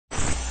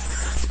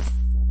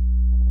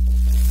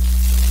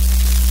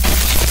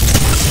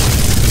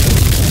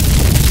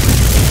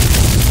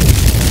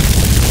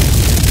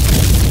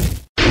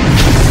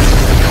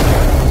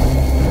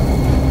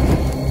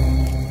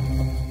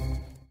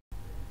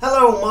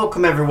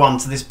welcome everyone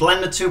to this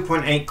Blender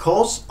 2.8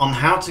 course on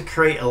how to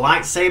create a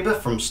lightsaber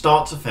from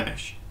start to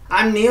finish.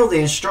 I'm Neil, the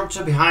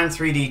instructor behind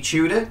 3D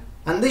Tutor,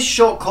 and this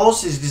short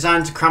course is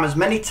designed to cram as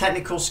many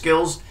technical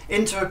skills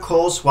into a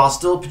course while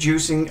still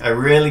producing a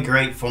really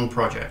great fun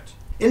project.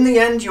 In the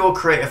end, you will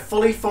create a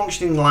fully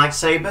functioning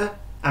lightsaber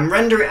and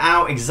render it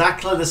out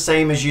exactly the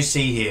same as you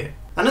see here.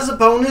 And as a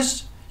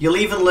bonus, you'll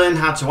even learn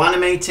how to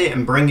animate it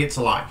and bring it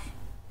to life.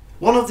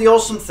 One of the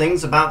awesome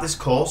things about this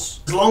course,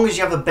 as long as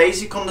you have a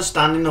basic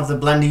understanding of the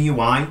Blender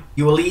UI,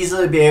 you will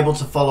easily be able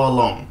to follow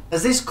along,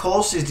 as this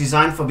course is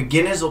designed for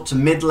beginners up to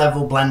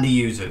mid-level Blender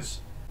users.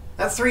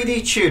 At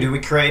 3D Tutor, we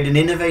created an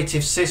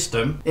innovative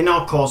system in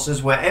our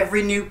courses where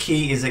every new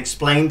key is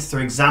explained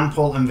through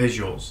example and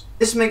visuals.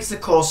 This makes the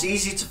course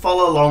easy to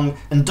follow along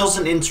and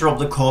doesn't interrupt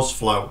the course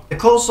flow. The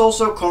course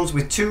also comes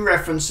with 2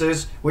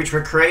 references which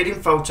were created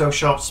in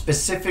Photoshop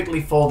specifically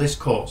for this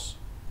course.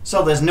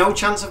 So there's no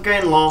chance of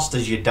getting lost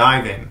as you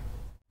dive in.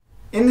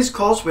 In this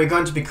course we're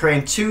going to be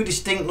creating 2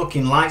 distinct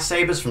looking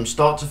lightsabers from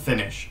start to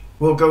finish.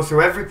 We'll go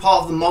through every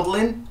part of the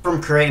modelling,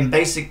 from creating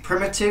basic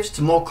primitives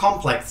to more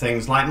complex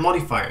things like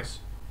modifiers.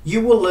 You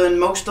will learn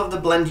most of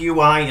the Blender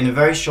UI in a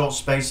very short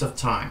space of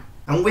time.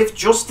 And with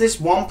just this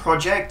one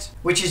project,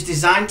 which is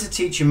designed to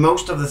teach you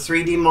most of the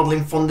 3D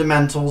modelling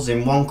fundamentals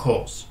in one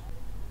course.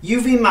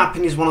 UV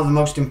mapping is one of the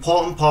most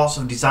important parts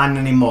of designing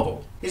any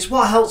model. It's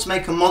what helps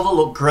make a model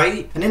look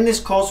great, and in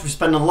this course we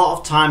spend a lot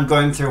of time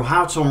going through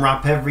how to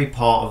unwrap every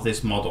part of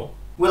this model.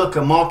 We look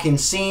at marking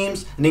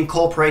seams and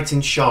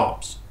incorporating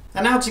sharps,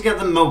 and how to get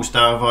the most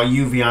out of our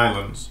UV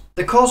islands.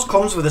 The course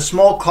comes with a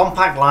small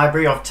compact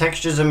library of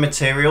textures and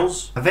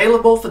materials,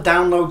 available for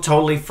download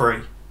totally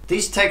free.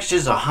 These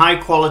textures are high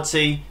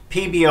quality,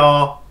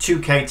 PBR,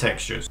 2K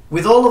textures,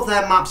 with all of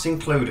their maps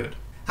included.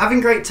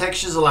 Having great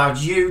textures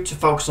allows you to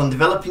focus on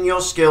developing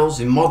your skills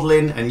in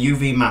modelling and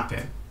UV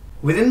mapping.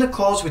 Within the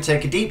course we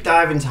take a deep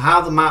dive into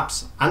how the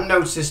maps and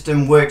node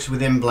system works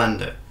within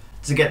Blender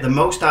to get the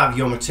most out of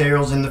your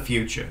materials in the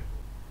future.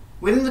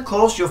 Within the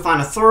course you'll find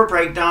a thorough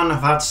breakdown of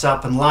how to set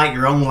up and light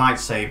your own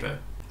lightsaber.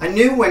 I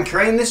knew when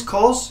creating this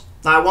course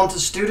that I wanted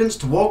students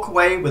to walk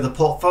away with a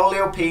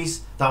portfolio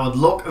piece that would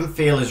look and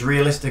feel as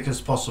realistic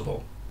as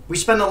possible. We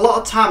spend a lot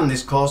of time in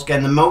this course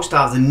getting the most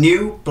out of the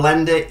new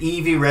Blender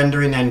Eevee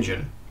rendering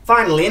engine.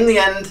 Finally, in the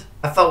end,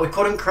 I felt we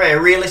couldn't create a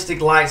realistic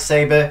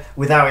lightsaber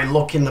without it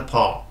looking the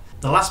part.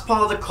 The last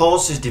part of the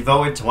course is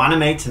devoted to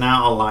animating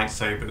out our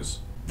lightsabers.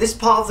 This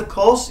part of the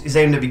course is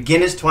aimed at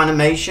beginners to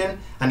animation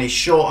and is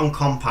short and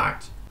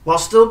compact, while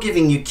still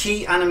giving you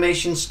key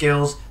animation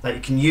skills that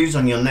you can use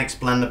on your next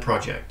Blender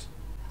project.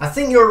 I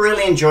think you'll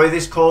really enjoy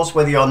this course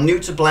whether you're new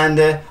to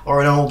Blender or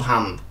an old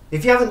hand.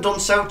 If you haven't done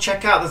so,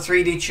 check out the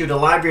 3D Tutor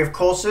library of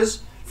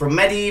courses from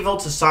medieval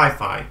to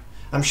sci-fi.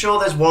 I'm sure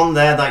there's one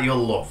there that you'll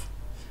love.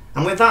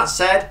 And with that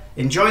said,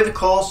 enjoy the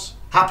course.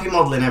 Happy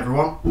modelling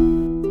everyone.